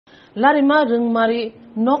Larima Rwngmari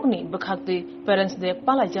Nokni Bwkhaktwi Parents Day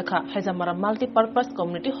Palaikha Haizamara Multi-Purpose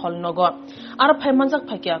Community Hall Nogo. Ar Paimanjak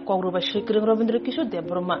Phakia Kogruba Srikrung Rabindra Kishore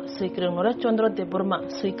Deborma, Srikrung Nora Chandra Deborma,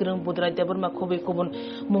 Srikrung Budra Deborma Kobi Kubun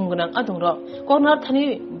Mungunang Adungro. Corner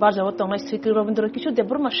Thani Barjawa Tonga Srikrung Rabindra Kishore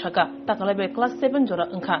Deborma Shaka, Takalabe Class 7 Jora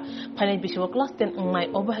Unka, Pane Bisho Class 10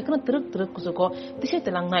 Ungai, Obahakana Truk Kuzuko,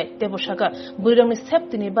 Tishetelang Night, Debo Shaka, Buram is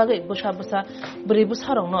Septini Bagay, Bushabusa, Buribus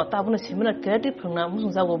Harong, no, Tabuna Simina Creative Program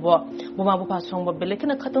Muzawo. Bumabupa Songbo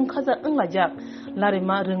Belekina Katung Kaza Unglajak,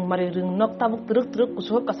 Larima Rwngmari Rwngnok Tabuk Truk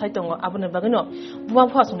Kuso Kasaitongo Abune Bagino,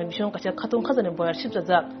 Bumabupa Song Bishon Kacha Katung Kaza and Boyer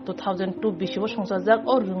Shipzak, 2002 Bisho Songzak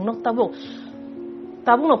or Rwngnok Tabuk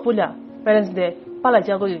Tabuno Pula, Parents Day,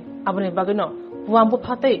 Palajagoi, Abune Bagino,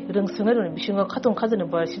 Bumabupa Tay, Rungsung Bishon Katung Kaza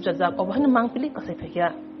and Boyer Shipzak, or Hanamang Pili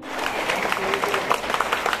Kasaipekia.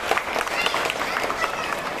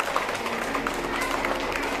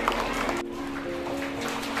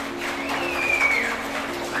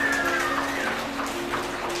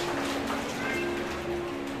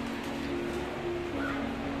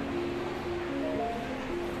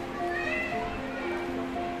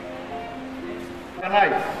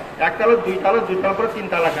 একতলা দুইতলা দুইতলা করে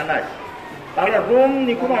তিনতলা খানায় তাহলে room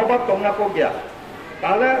নিকুম অভাব কম না Coke গিয়া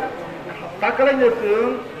তাহলে তাকালে जों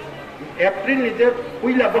এপ্রিল নিজে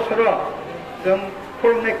পয়লা বছর जों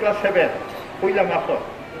ফরমে ক্লাস 7 পয়লা মাস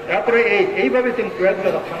তারপরে এইভাবে जों 12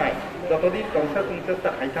 এর খানায় যতদিন সংসার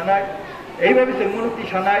খাইছানায় এইভাবে जों মনোতি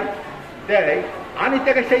সানায় দেই আনি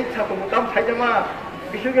থেকে সেই ছাত্র মোটাম সাইজামা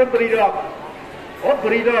বিশ্বকে বরিরক ও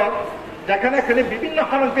বরিরক যেখানে এখানে বিভিন্ন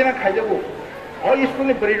হারং পেনা খাইজাবো Oh,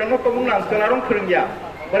 iskulni beridong tomong nang selarong kerengya.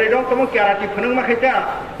 Beridong tomong kiarati peneng makita.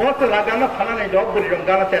 Bos lagana phalane job beridong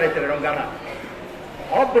gana cerong gana.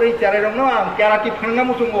 Oh beri cerong no am kiarati peneng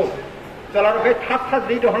musungo. Selarong kai thas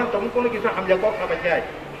di dohana tomong kono kisu hamjakok kabajai.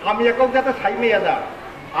 Hamjakok jata saime ada.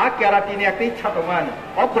 A kiarati ni akti chatoman.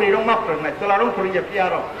 Oh beridong mak pereng nai selarong kerengya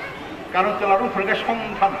piaro. Karon selarong kerengya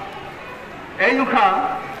somthan. Yukha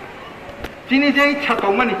Chini jai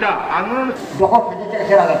chatoman ita angon dohok phege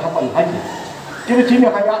kera chapal haji. Jadi sini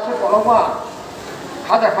hanya asal koloma,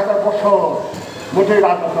 hajar bosor, muncul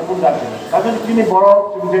rata pundak. Tapi sini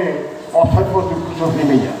borok jadi osat bosor kusur ni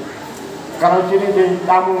meja. Karena sini jadi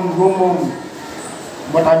tamun gumung,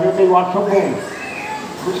 bertanya jadi warsopung,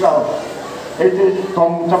 kusau. Itu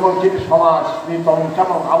tong camon jadi somas, ni tong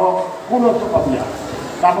camon awak kuno sepatnya.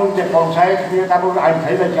 Tamun jadi ponsai, ni tamun air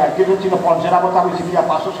kai saja. Kita sini ponsai apa tamun sini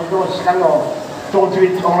apa sesuatu sekarang tong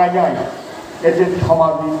jadi tong lainnya. Itu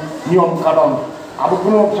somas niom kadon. Abu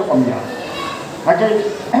kuno sekomnya. Pakai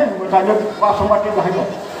bertanya wasumati bahaya.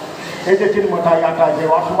 Itu ciri bertanya ada je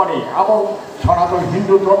wasumati. Abu Swrangchati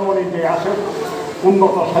Hindu dharma ni je asal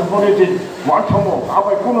unnata sadbone je warthomo.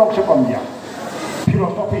 Abu kuno sekomnya.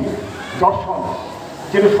 Filosofi, darshan,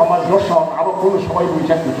 ciri samaj darshan. Abu kuno sabai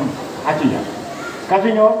buisan itu aja.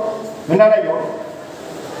 Kasihnya benar aja.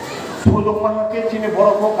 Sudah mahake ciri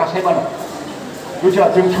boroko kasih mana. Lucia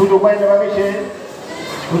jeng sudah main apa sih?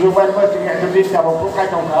 সুযোগবাদ বা তুমি একটা দিন যাব প্রকাশ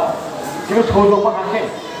সংখ্যা কিন্তু সুযোগ আছে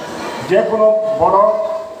যে কোনো বড়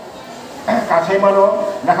কাছে মানুষ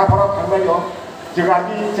লেখাপড়া থাকবে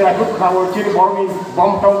যেগুলি যেরকম খাবো যে বড়মি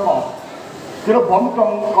বম টং কম কিন্তু বম টং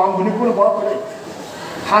কম ভুনি কোনো বড় করে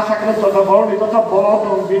হাঁস এখানে যত বড় নি তত বম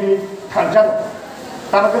টং বিনি খানজান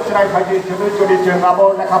তারকে চেরাই খাইছে ছোট চলি চেঙ্গাবো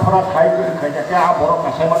লেখাপড়া খাই করে খাই যাকে আ বড়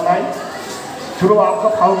কাছে মানাই শুরু আপকা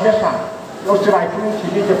foundation Cerai-pun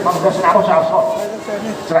sini je foundation apa sahso.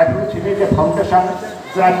 Cerai-pun sini je foundation.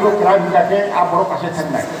 Cerai-pun kerana kita abro kasih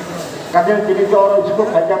tengah. Kadang sini je orang itu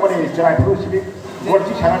kerja mana cerai-pun sini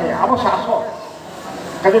boleh sana ni apa sahso.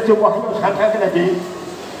 Kadang cuba hanya santai saja.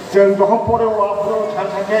 Jangan dohong pore abro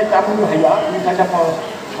santai tamu haya. Ini saja pun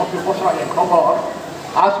satu pasal yang kau.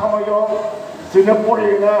 Asal yo sini pore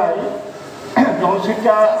ni. Jangan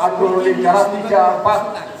sihja agro ni jarak sihja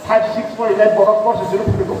 5-6 pore ni borok pore sini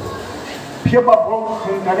pun Siapa pun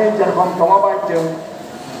sekarang jargon tengah baik je,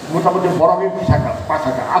 mudah-mudah borong ini bisa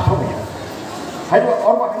pasang asomnya. Hari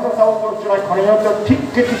orang hendak tahu tu cerai kerana tu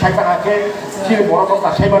tik saya akan sini borong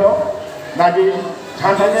tak saya mana, nanti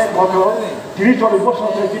santai bodoh diri curi bos tu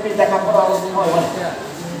jadi jangan pernah orang.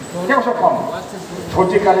 Jangan sokong.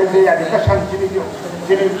 Soji kali ni ada kesan sini tu,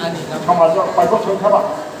 sini sama je bos tu apa?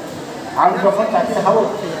 Angin pun tak ada hawa,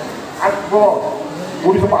 angin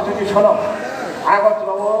budi sepatu di sana, awak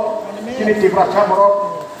tu Ini diperasa borok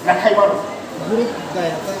nakai baru.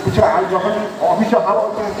 Bicara al johan office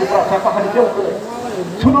hawa itu diperasa apa hari jauh ke.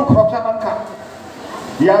 Sudah kerja bangka.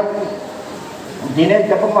 Yang dini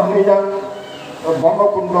jatuh mahli yang bomba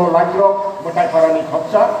kundo lajrok berkai parani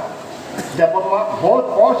kerja. Jatuh mah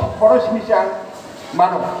bos poros misal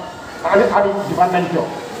mana. Ada di mana jo.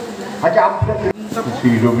 আচ্ছা আপনার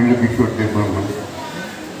Sri Rwngmari Department,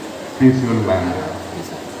 principal man,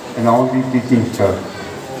 and all the teaching staff,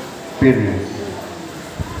 parents,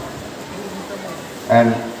 and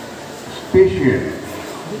special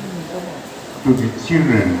to the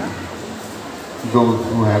children, those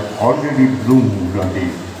who have already bloomed on the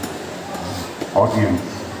audience.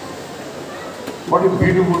 What a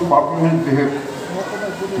beautiful performance they have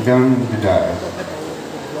done in the dance,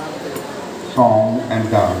 song and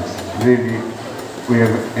dance. Really, we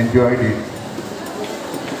have enjoyed it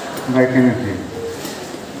like anything.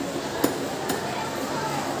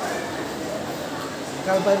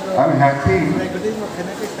 I'm happy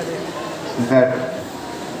that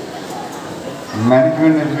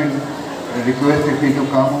management has been requested me to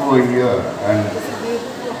come over here and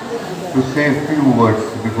to say a few words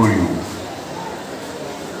before you.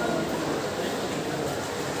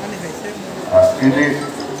 In the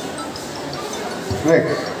flex,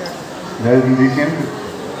 there is written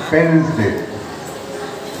Parents' Day.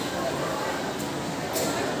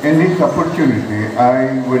 In this opportunity, I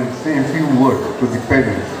will say a few words to the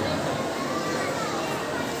parents.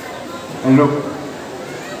 And look,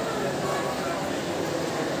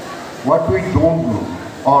 what we don't know,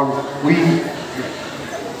 or we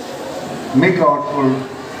make ourselves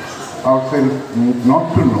not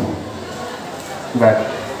to know, that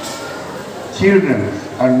children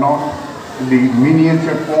are not the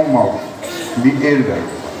miniature form of the elder.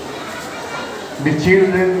 The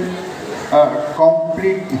children are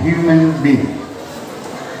complete human beings.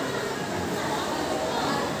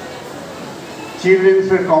 Children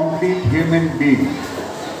are complete human beings.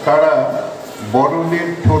 তারা বড়দের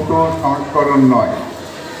ছোট সংস্করণ নয়,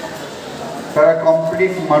 তারা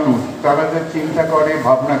complete মানুষ। তারা যা চিন্তা করে,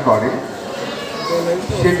 ভাবনা করে,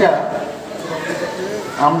 সেটা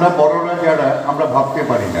আমরা বড়রা যারা আমরা ভাবতে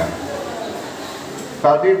পারি না।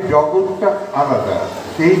 তাদের জগৎটা আলাদা,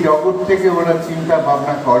 সেই জগৎ থেকে ওরা চিন্তা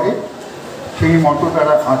ভাবনা করে, সেই মতো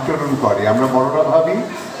তারা আচরণ করে। আমরা বড়রা ভাবি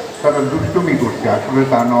তারা দুষ্টুমি করছে, আসলে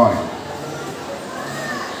তা নয়।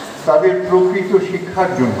 তাদের প্রকৃত শিক্ষার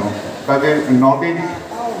জন্য, তাদের নলেজ,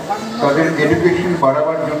 তাদের এডুকেশন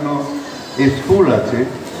বাড়াবার জন্য স্কুল আছে।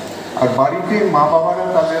 আর বাড়িতে মা বাবারা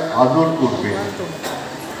তাদের আদর করবে,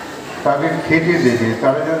 তাদের খেতে দেবে,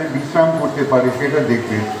 তারা যাতে বিশ্রাম করতে পারে সেটা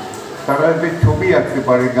দেখবে, তারা যাতে ছবি আঁকতে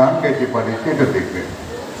পারে, গান গাইতে পারে সেটা দেখবে।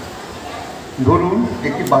 ধরুন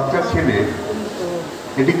একটি বাচ্চা ছেলে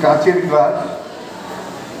একটি কাঁচের গ্লাস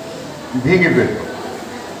ভেঙে ফেলল,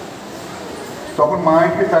 তখন মা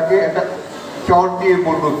এসে তাকে একটা চট দিয়ে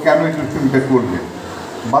বলল, কেন এই দুষ্টুমিটা করবে?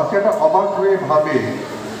 বাচ্চাটা অবাক হয়ে ভাবে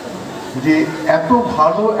যে এত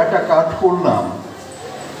ভালো একটা কাজ করলাম।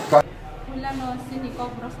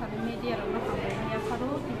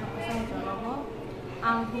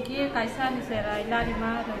 Kaisa ni serai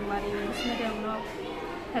Larima Rwngmari Mediumno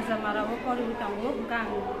Hezamarawo Poributango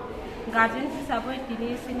Gang Guardian hisabai tini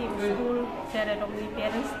sini school sere dongni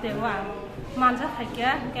parents dewa manja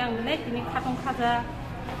khakya gang le tini khatong khaja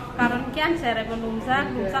karon kyan sere belumjak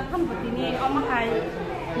kan butini omahai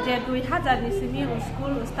je 2000 ni sini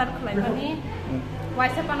school start khlaimani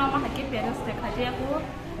waisa pan omahai parents dekhaje ko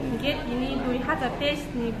ge tini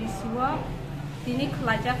 2023 ni bisiwa tini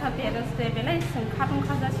khalaja kha parents de belai khatong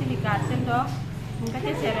khaja sili garden do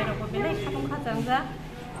ngate sere ro belai khatong khaja ja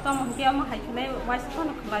tom hke ama haikle wise kon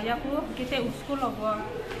khalaya ko kite school obo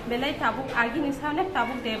belai tabuk agi ni sane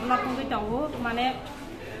tabuk develop hoi tango mane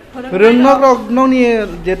Rwngmari rok noni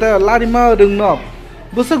jeta Larima Rwngmari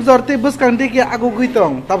busuk jorte buskante ki agu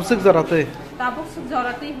guitong tabsuk jorate tabuk suk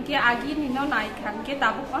jorate hke agi ni no nai khan ke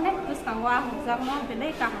tabuk onek buskangwa hujamno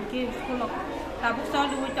belai ka hke school tabuk so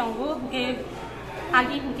lui tango hke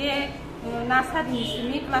agi hke nasa ni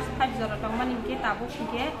sini class 5 jora tangmani hke tabuk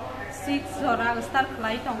hke 6 jora start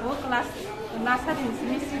khlai tango class nasa ni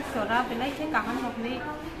sini 6 jora belai ke kaham nokni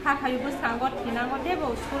ha khayu busangot tinango debo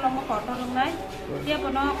school mo kotor nai ke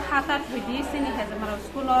bono khata thudi sini hezamara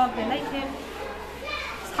school belai ke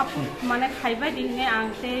sap mane khaibai dinne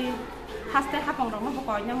angte haste hapang rong mo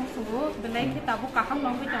ko nyam sungu belai ke tabu kaham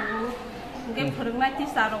nongbi tango nge phurungnai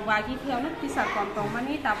teacher ro wagi khiauna teacher kom tong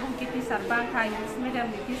mani tabu ke teacher bang khai English medium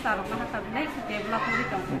ni teacher ro ma ka belai ke develop hoi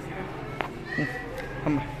tango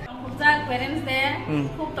Pujak parents de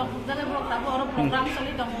khub tong pujak ro tabu ro program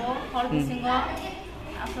chali tango hol bisingo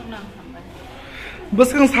asuna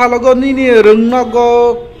buskang salogo nini Rwngmari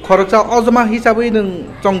khoroksa ojma hisabai nung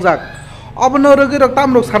chongjak abono rogi rok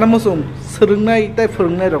tamrok sanamusum srungnai tai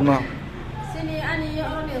phurungnai rokno sini ani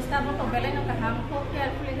staff ko belai no kaham ko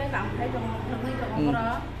carefully de kam khai dong ngai dong ro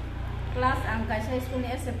class ang kaisa school ni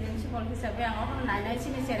as a principal hisabe ang ako nanay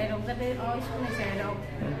sini sere rok jate school ni sere rok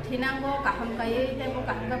thinango kaham kai tebo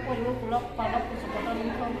kaham ka poribo pulok palok pusokoto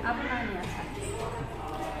ninkom apna ni asa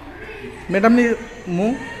madam ni mu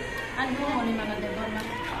ani mo moni mana de borna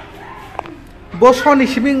bosoni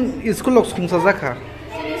siming school lok songsa jaka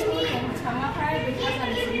sini school ni chama khai bikasa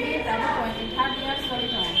ni sini tabo 23 years soli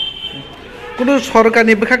thong kuno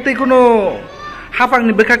sorkani Bwkhaktwi kuno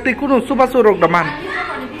hapangni Bwkhaktwi kuno subasu rok daman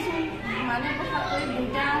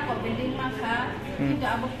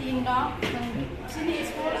Tidak abu tinggal, sini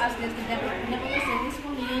school asli tidak sini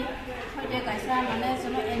school ni, kerja kaisa mana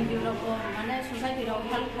semua NGO logo, mana society logo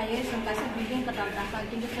hal kaya semua kaisa building ketamtakan,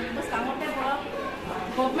 কিন্তু sebab kamu teh kalau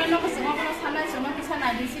government logo semua kalau sana semua bisa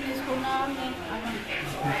nadi sini school na ni apa?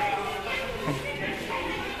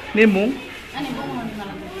 Ni mung? Ani mung mana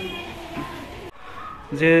malam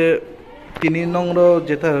je kini nongro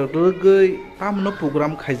jeta rugai tamno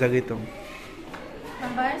program khaijagei tong.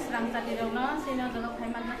 Sampai Swrangchati rona sini jaga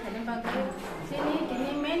khaiman na khaiman bagai sini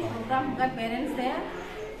kini main program bukan parents deh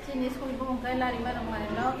sini school bukan Larima Rwngmari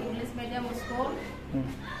lo English medium school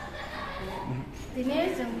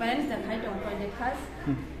sini jeng parents dah khai dong pada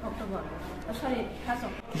Oktober sorry khas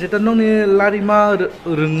jeta nongni Larima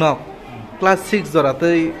Rwngnok class 6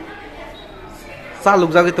 joratei saluk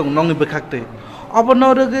jagei tong nongni Bwkhaktwi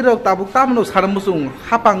abono rugai rok tabuk tamno saramusung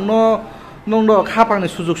hapangno nongdo hapangni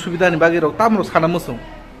sujog subidani bagi rok tamno sanamusung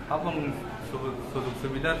hapang sujog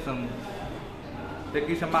subida sang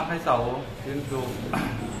teki sama khai sao কিন্তু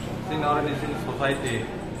sin organization society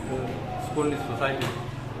school ni society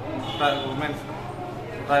women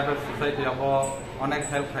private society ako onek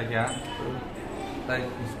help khaja tai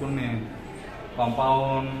school ni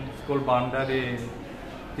compound school boundary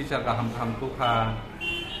teacher ka ham tu kha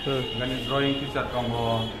gani drawing teacher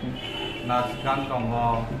tongo nas gan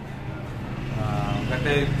tongo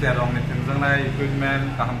gate cerong ni thenjangnai equipment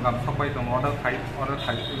kaham kam sapai dong order khai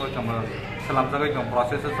ko tongo salam jagai dong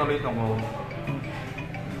process choli tongo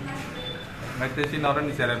naite sin oran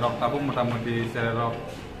ni sere rok tabu motamoti sere rok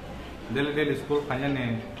daily school khanya ni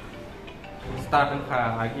start kha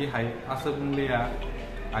agi hai asabunglia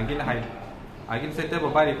agin hai agin sete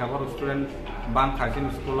babari khabar student bang khajin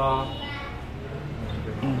school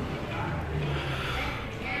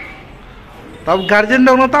tab guardian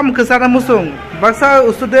dong tam kesana musung baksa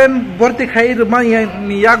student borti khai ma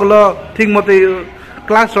ni yaglo thing mate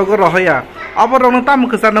class rogo rohya abor dong tam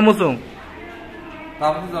kesana musung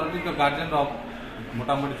tab jorti to guardian rok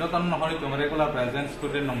motamoti joton নহরি to regular present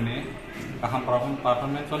student nongni kaham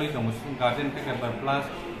performance choli to guardian theke plus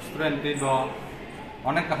student do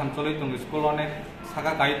onek kaham choli to school onek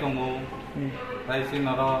saka kai tongo tai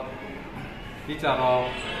sinaro teacher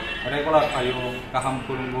regular ayo kaham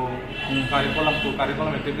kurungo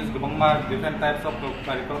curriculum activities gubangma different types of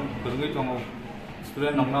curriculum kurungi tongo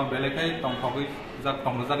student nongna belekai tong thogoi jak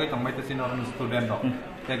tong jagai tongbai te sinor student rok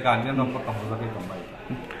te guardian rok tong jagai tongbai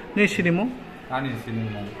ni sinimo ani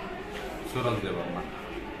sinimo suraj debarma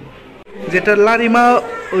jeta Larima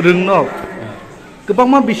Rwngnok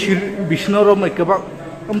gobangma bisnoro mai gobang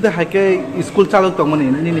amde haike school chalok tongmani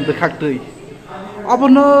nini Bwkhaktwi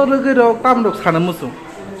abono rugai rok tam rok sanamusung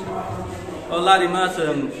Larima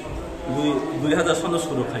जों 2000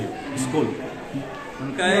 शुरू खायो school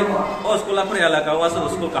उनकाय ओ स्कूला पर इलाका वास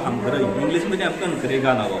school का हम करे इंग्लिश मीडियम कन करे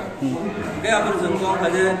गाना वो के अपन जों को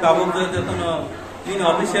खाजे काबो जो तनो इन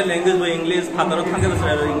ऑफिशियल लैंग्वेज वो इंग्लिश फादर थांगे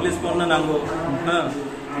बसरा इंग्लिश कोन नांगो हां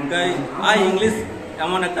उनकाय आ इंग्लिश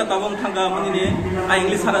एमन एकटा काबम थांगा मनि आ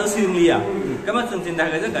इंग्लिश सारा सिंगलिया कमा जों चिंता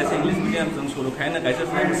गाजे गासे इंग्लिश मीडियम जों शुरू खायना गासे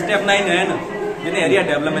स्टेप 9 है ini area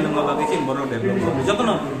development ng mga bagay boro development joto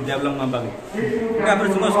no develop ng bagay kaya pero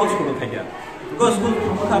sungo school kaya ko school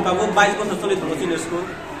ka ko 22 বছর চলি তো চিনি school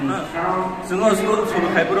sungo school শুরু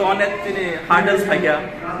খাই পুরো অনেক চিনি hurdles kaya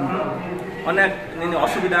অনেক নিনি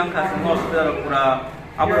অসুবিধা আঙ্কা sungo অসুবিধা পুরা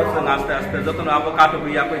আবার আস্তে আস্তে যত না আবার কাটো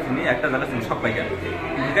বিয়া কই চিনি একটা জায়গা চিনি সব পাইয়া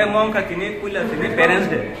কই মং কা চিনি কইলা চিনি parents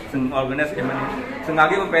day जों organize খাইমানি जों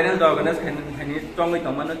आगे वो parents organize खाइनि टंगै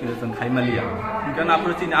तंमानो किन जों खाइमालिया केन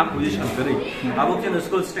आपुर चिनि आ पोजिशन करै आबो चिनि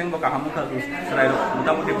स्कूल स्ट्रेंग बका हामुखा सराय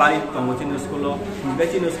मोटामोटी बारि तंगो चिनि स्कूल बे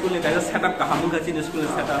चिनि स्कूल नि गायसा सेटअप का हामुखा चिनि स्कूल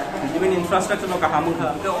सेटअप इवन इंफ्रास्ट्राक्चर का हामुखा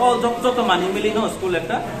ऑल जत मानि मिलि नो स्कूल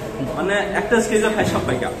একটা মানে একটা স্টেজে ফাই সব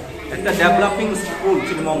পাইয়া একটা ডেভেলপিং স্কুল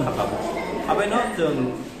চিনি মং খাপাবো আবেনো जों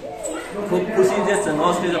খুব খুশি যে जों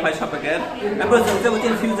অস্ট্রেলিয়া ফাই সাপকে এবার जों যে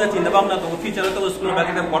তিন ফিউচার চিন্তা ভাবনা তো ফিউচারে তো স্কুল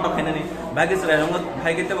বাকিতে ফটো খাইনানি বাকি সরাই রং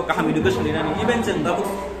ভাইকে তো কাহাম এডুকেশন দিনানি ইভেন जों দাবো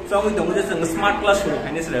সবই তো মুজে जों স্মার্ট ক্লাস শুরু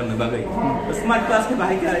খাইনে সরাই রং বাকি স্মার্ট ক্লাস কে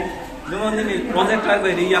ভাই গাই যেমন দিনে প্রজেক্ট লাগবে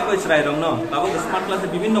রিয়া কই সরাই রং ন দাবো স্মার্ট ক্লাসে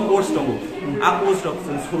বিভিন্ন কোর্স দङ आ কোর্স রং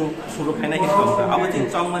শুরু খাইনা হিত আবো চিন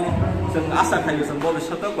চং মানে जों आसा थायो जों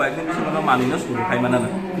भबिष्यतआव कয়েকদিন পিছনে মানিনো শুরু খাই মানে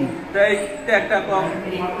তাই একটা কম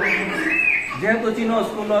যেহেতু চিনো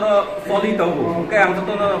স্কুলের চলিত হব ওকে আমি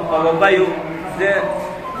তো ভাবাইও যে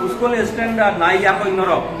স্কুল স্ট্যান্ডার্ড নাই ইয়াকই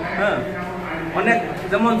নরক হ্যাঁ অনেক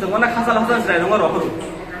যেমন অনেক হাজার হাজার শ্রেণী রহর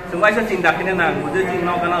जों बायसा चिंता खाने ना मुझे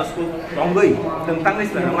चिन्ह का ना स्कूल रंगई जों तांगनि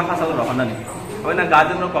स्कूल रंगा हासल रखनानै ओइना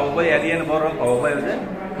गार्डन रो कबबाय एरियन बर कबबाय जे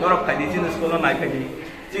नरक खायदि चिन स्कूल नाय खायदि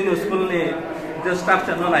चिन स्कूल नि जे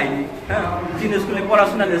स्ट्राक्चर न नायदि ह चिन स्कूल नि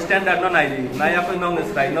पढाशुना स्ट्यान्डार्ड न नायदि नाया कोइ नंग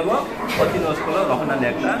स्ट्राइ नबो चिन स्कूल रखनानै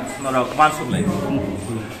एकटा नरक मानसुक लाइ